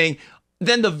this thing.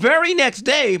 Then the very next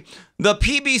day, the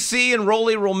PBC and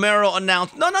Rolly Romero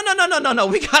announced, no,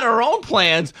 we got our own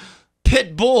plans.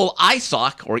 Pitbull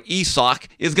Isak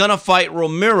is going to fight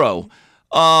Romero.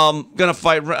 So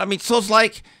it's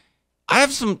like, I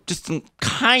have some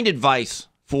kind advice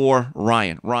for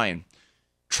Ryan. Ryan,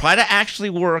 try to actually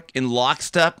work in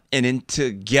lockstep and in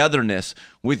togetherness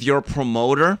with your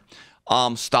promoter.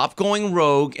 Stop going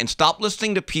rogue and stop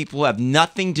listening to people who have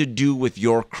nothing to do with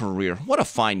your career. What a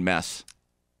fine mess.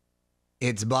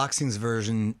 It's boxing's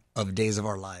version of Days of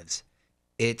Our Lives.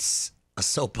 It's a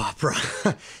soap opera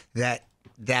that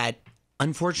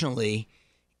unfortunately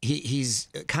he's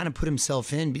kind of put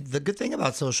himself in. The good thing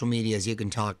about social media is you can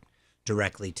talk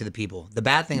directly to the people. The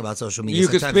bad thing about social media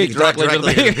is sometimes you can talk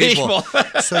directly to the people.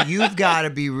 So you've got to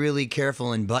be really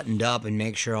careful and buttoned up and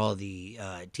make sure all the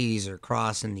T's are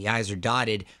crossed and the I's are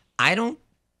dotted. I don't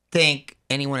think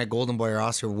anyone at Golden Boy or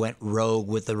Oscar went rogue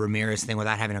with the Ramirez thing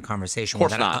without having a conversation. Of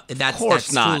course not.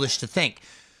 That's not. Foolish to think.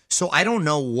 So I don't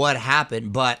know what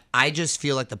happened, but I just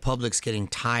feel like the public's getting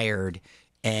tired,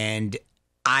 and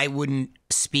I wouldn't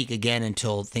speak again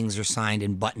until things are signed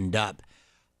and buttoned up.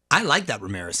 I like that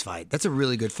Ramirez fight. That's a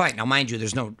really good fight. Now, mind you,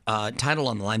 there's no title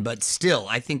on the line, but still,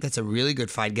 I think that's a really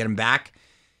good fight. Get him back,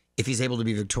 if he's able to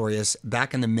be victorious,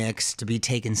 back in the mix to be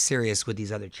taken serious with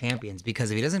these other champions.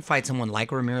 Because if he doesn't fight someone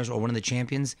like Ramirez or one of the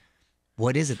champions,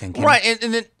 what is it then, Ken? Right,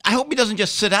 and then I hope he doesn't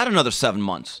just sit out another 7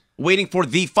 months waiting for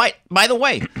the fight. By the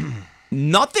way,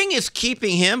 nothing is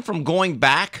keeping him from going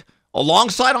back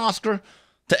alongside Oscar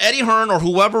to Eddie Hearn or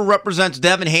whoever represents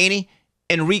Devin Haney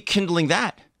and rekindling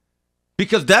that.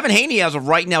 Because Devin Haney, as of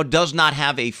right now, does not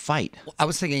have a fight. I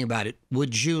was thinking about it.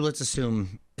 Would you, let's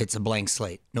assume it's a blank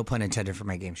slate. No pun intended for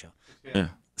my game show. Yeah.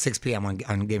 6 p.m. on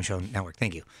Game Show Network.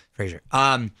 Thank you, Frazier.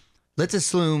 Let's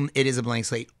assume it is a blank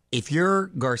slate. If you're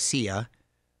Garcia,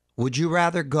 would you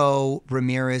rather go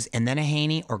Ramirez and then a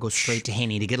Haney, or go straight to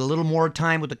Haney to get a little more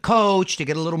time with the coach, to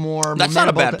get a little more That's not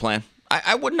a bad plan.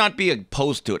 I would not be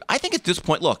opposed to it. I think at this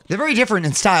point, look. They're very different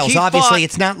in styles. He Obviously,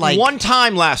 it's not like... one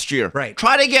time last year. Right.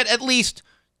 Try to get at least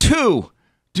 2.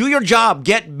 Do your job.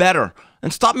 Get better.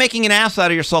 And stop making an ass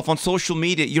out of yourself on social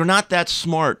media. You're not that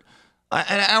smart.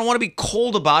 I don't want to be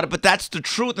cold about it, but that's the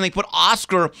truth. And they put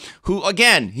Oscar, who,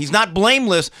 again, he's not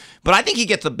blameless, but I think he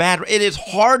gets a bad... It is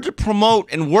hard to promote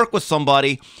and work with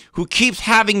somebody who keeps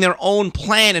having their own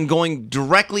plan and going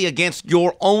directly against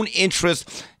your own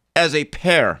interests as a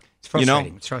pair. It's frustrating.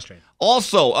 You know? It's frustrating.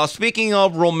 Also, speaking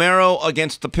of Romero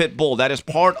against the Pit Bull, that is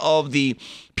part of the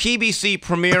PBC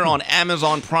premiere on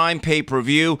Amazon Prime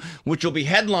pay-per-view, which will be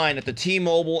headlined at the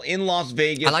T-Mobile in Las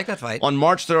Vegas. I like that fight. On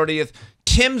March 30th.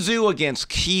 Tim Tszyu against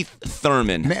Keith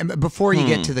Thurman. Before you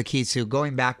get to the Keith Tszyu,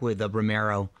 going back with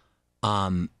Romero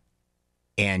and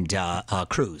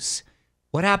Cruz,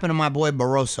 what happened to my boy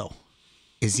Barroso?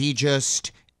 Is he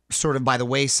just sort of by the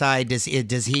wayside? Does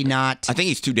he not? I think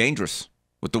he's too dangerous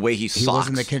with the way he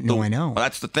socks. No, I know. Well,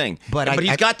 that's the thing. But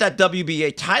he's got that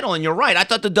WBA title, and you're right. I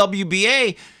thought the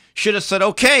WBA should have said,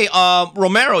 okay,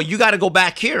 Romero, you got to go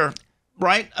back here.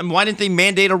 Right? I mean, why didn't they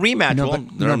mandate a rematch?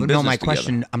 No, my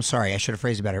question, I'm sorry, I should have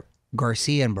phrased it better.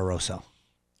 Garcia and Barroso.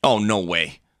 Oh, no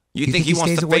way. You think he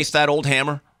wants to face that old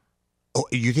hammer? Oh,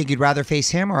 you think you'd rather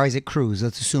face him or Isaac Cruz?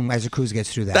 Let's assume Isaac Cruz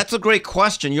gets through that. That's a great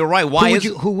question. You're right.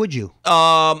 Who would you?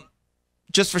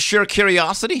 Just for sheer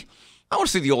curiosity, I want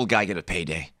to see the old guy get a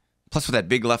payday. Plus with that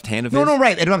big left hand of his. No,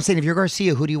 right. And I'm saying, if you're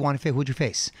Garcia, who do you want to face? Who'd you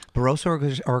face?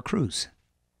 Barroso or Cruz?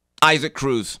 Isaac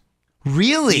Cruz.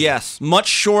 Really? Yes. Much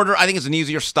shorter. I think it's an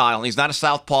easier style. And he's not a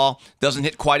southpaw. Doesn't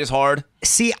hit quite as hard.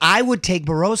 See, I would take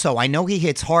Barroso. I know he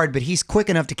hits hard, but he's quick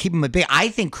enough to keep him at bay. I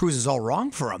think Cruz is all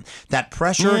wrong for him. That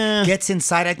pressure gets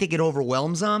inside. I think it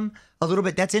overwhelms him a little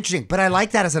bit. That's interesting. But I like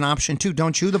that as an option, too.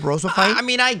 Don't you, the Barroso fight? I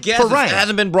mean, I guess it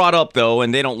hasn't been brought up, though,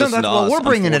 and they don't listen to us. Well, we're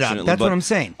bringing it up. That's what I'm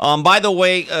saying. By the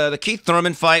way, the Keith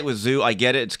Thurman fight with Tszyu, I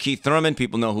get it. It's Keith Thurman.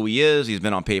 People know who he is. He's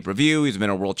been on pay-per-view. He's been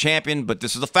a world champion. But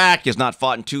this is a fact. He has not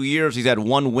fought in 2 years. He's had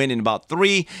 1 win in about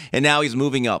 3, and now he's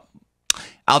moving up.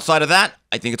 Outside of that,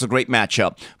 I think it's a great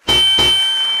matchup.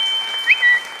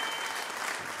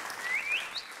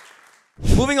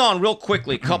 Moving on real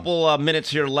quickly, couple minutes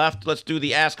here left. Let's do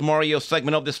the Ask Mario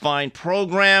segment of this fine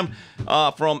program.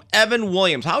 From Evan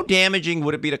Williams, how damaging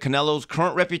would it be to Canelo's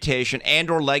current reputation and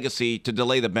or legacy to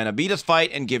delay the Benavidez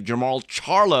fight and give Jermall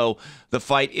Charlo the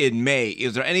fight in May?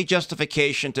 Is there any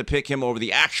justification to pick him over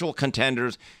the actual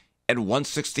contenders at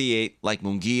 168 like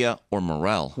Munguia or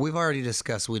Morrell? We've already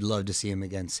discussed we'd love to see him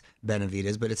against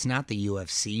Benavidez, but it's not the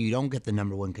UFC. You don't get the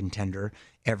 #1 contender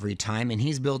every time, and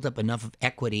he's built up enough of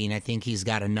equity, and I think he's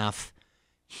got enough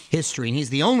history, and he's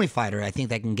the only fighter I think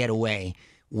that can get away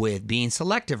with being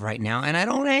selective right now, and I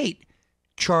don't hate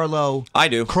Charlo. I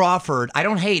do. Crawford. I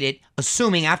don't hate it,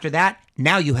 assuming after that,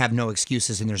 now you have no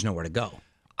excuses and there's nowhere to go.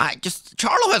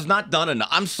 Charlo has not done enough.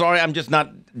 I'm sorry, I'm just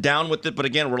not down with it, but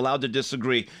again, we're allowed to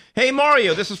disagree. Hey,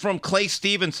 Mario, this is from Clay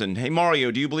Stevenson. Hey,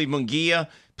 Mario, do you believe Munguia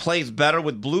plays better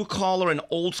with blue-collar and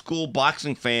old-school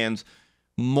boxing fans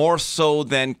more so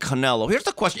than Canelo? Here's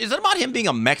the question. Is it about him being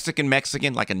a Mexican,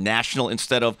 like a national,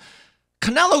 instead of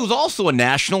Canelo, who's also a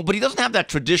national, but he doesn't have that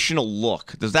traditional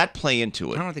look? Does that play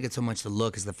into it? I don't think it's so much the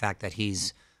look as the fact that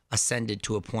he's ascended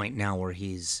to a point now where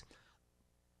he's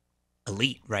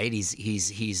elite, right?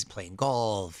 He's playing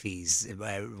golf. He's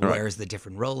wears the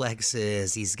different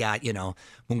Rolexes. He's got,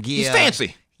 Munguia. He's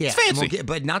fancy. Yeah, he's fancy. Munguia,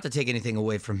 but not to take anything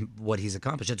away from what he's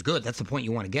accomplished. That's good. That's the point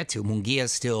you want to get to.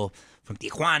 Munguia's still from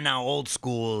Tijuana, old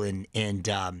school, and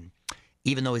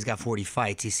even though he's got 40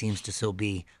 fights, he seems to still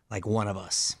be like one of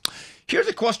us. Here's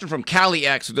a question from Cali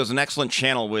X, who does an excellent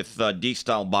channel with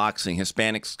D-Style Boxing,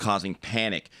 Hispanics Causing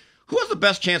Panic. Who has the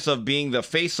best chance of being the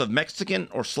face of Mexican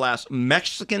or /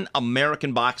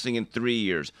 Mexican-American boxing in 3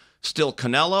 years? Still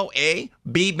Canelo, A,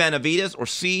 B, Benavidez, or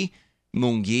C,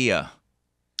 Munguia?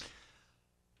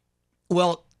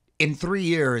 Well, in 3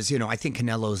 years, I think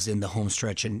Canelo's in the home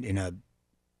stretch in a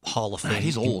Hall of Fame.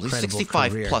 He's old. He's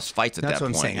 65 career. Plus fights at that point. That's what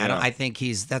I'm saying. Yeah. I think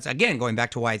that's again going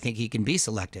back to why I think he can be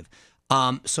selective.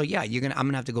 So yeah, I'm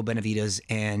gonna have to go Benavidez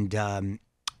and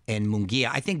Munguia.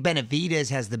 I think Benavidez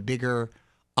has the bigger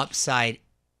upside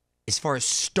as far as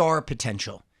star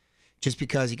potential, just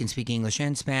because he can speak English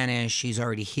and Spanish. He's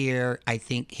already here. I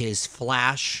think his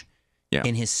flash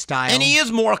in his style, and he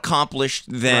is more accomplished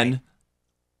than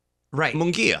right.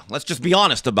 Munguia. Let's just be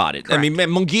honest about it. Correct. I mean,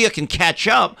 Munguia can catch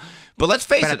up, but let's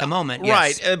face it. At the moment,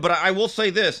 right? Yes. But I will say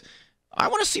this. I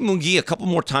want to see Munguia a couple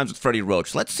more times with Freddie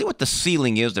Roach. Let's see what the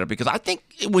ceiling is there, because I think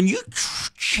when you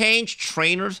change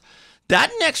trainers,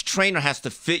 that next trainer has to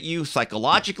fit you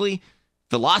psychologically,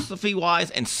 philosophy-wise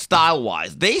and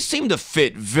style-wise. They seem to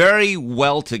fit very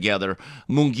well together,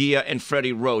 Munguia and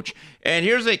Freddie Roach. And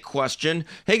here's a question.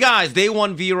 Hey, guys, day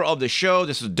one viewer of the show.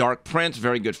 This is Dark Prince,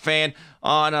 very good fan,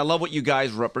 and I love what you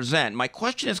guys represent. My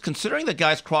question is, considering the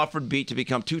guys Crawford beat to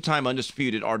become two-time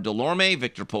undisputed are Delorme,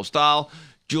 Victor Postal,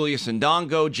 Julius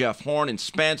Ndongo, Jeff Horn, and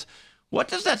Spence, what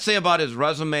does that say about his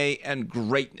resume and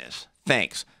greatness?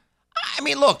 Thanks. I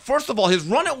mean, look, first of all, his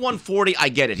run at 140, I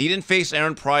get it. He didn't face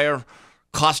Aaron Pryor,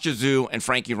 Kostya Tszyu, and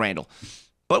Frankie Randall.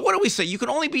 But what do we say? You can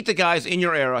only beat the guys in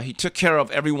your era. He took care of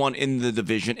everyone in the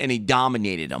division, and he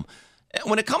dominated them.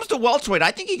 When it comes to welterweight,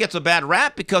 I think he gets a bad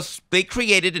rap because they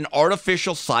created an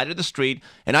artificial side of the street,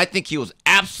 and I think he was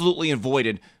absolutely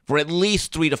avoided for at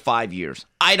least 3 to 5 years.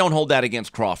 I don't hold that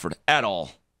against Crawford at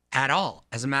all. At all.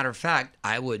 As a matter of fact,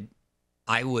 I would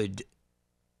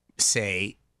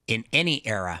say in any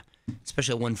era,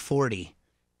 especially at 140,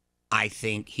 I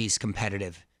think he's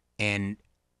competitive, and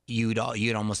it'd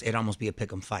almost be a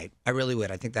pick'em fight. I really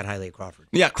would. I think that highly of Crawford.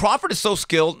 Yeah, Crawford is so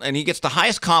skilled, and he gets the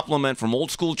highest compliment from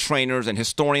old school trainers and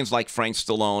historians like Frank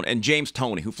Stallone and James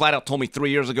Toney, who flat out told me 3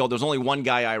 years ago there's only one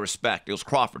guy I respect. It was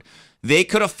Crawford. They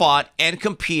could have fought and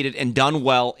competed and done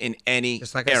well in any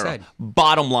Just like era. I said.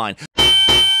 Bottom line.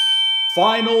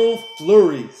 Final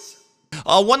flurries.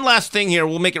 One last thing here.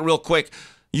 We'll make it real quick.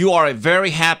 You are a very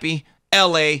happy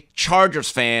L.A. Chargers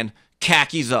fan.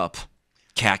 Khakis up.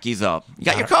 Khakis up. You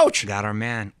got your coach. Got our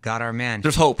man. Got our man.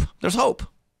 There's hope. There's hope.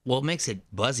 Well, it makes it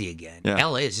buzzy again. Yeah.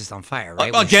 L.A. is just on fire,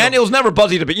 right? Again? It was never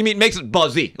buzzy to begin. You mean it makes it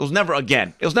buzzy. It was never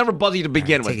again. It was never buzzy to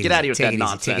begin with. Get out of here with that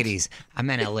nonsense. Take it easy. I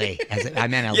meant L.A. I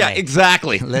meant L.A. Yeah,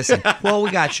 exactly. Listen, well,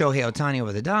 we got Shohei Ohtani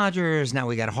over the Dodgers. Now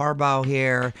we got Harbaugh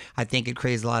here. I think it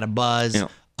creates a lot of buzz. Yeah.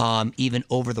 Even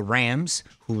over the Rams,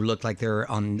 who look like they're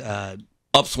on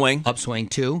upswing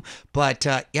too. But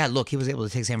yeah, look, he was able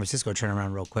to take San Francisco, turn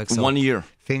around real quick. So 1 year.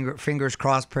 Fingers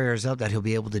crossed, prayers up that he'll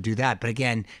be able to do that. But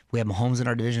again, we have Mahomes in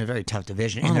our division, a very tough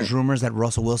division, and there's rumors that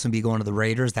Russell Wilson be going to the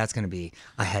Raiders. That's going to be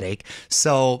a headache.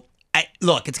 So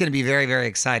look, it's going to be very, very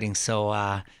exciting.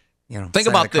 So think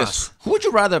about this: who would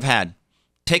you rather have had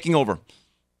taking over,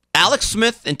 Alex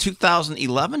Smith in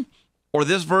 2011, or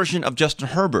this version of Justin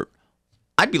Herbert?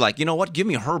 I'd be like, you know what? Give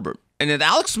me Herbert. And then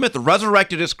Alex Smith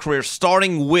resurrected his career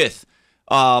starting with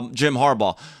Jim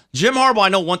Harbaugh. Jim Harbaugh, I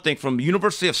know one thing from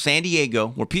University of San Diego,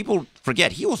 where people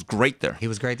forget he was great there. He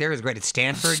was great there. He was great at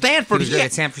Stanford. He was great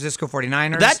at San Francisco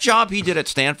 49ers. That job he did at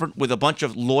Stanford with a bunch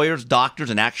of lawyers, doctors,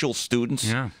 and actual students.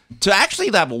 Yeah. To actually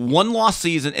have a one-loss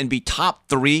season and be top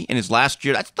 3 in his last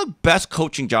year, that's the best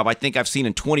coaching job I think I've seen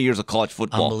in 20 years of college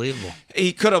football. Unbelievable.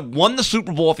 He could have won the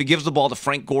Super Bowl if he gives the ball to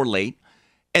Frank Gore late.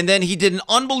 And then he did an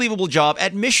unbelievable job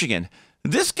at Michigan.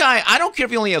 This guy, I don't care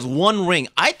if he only has 1 ring.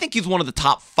 I think he's one of the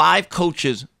top 5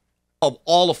 coaches of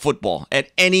all of football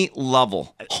at any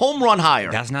level. Home run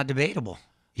hire. That's not debatable.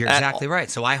 You're exactly right.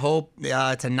 So I hope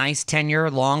it's a nice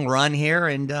 10-year long run here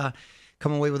and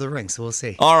come away with a ring. So we'll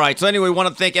see. All right. So anyway, we want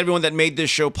to thank everyone that made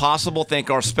this show possible. Thank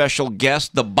our special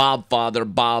guest, the Bob Father,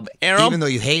 Bob Arum. Even though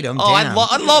you hate him. Oh,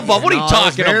 I love Bob. What are you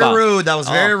talking about? That was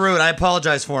very rude. I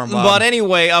apologize for him, Bob. But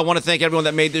anyway, I want to thank everyone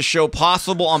that made this show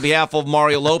possible on behalf of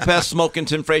Mario Lopez, Smoking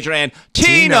Tim Frazier, and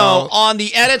Tino on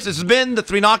the edits. This has been the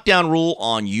 3 Knockdown Rule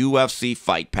on UFC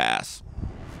Fight Pass.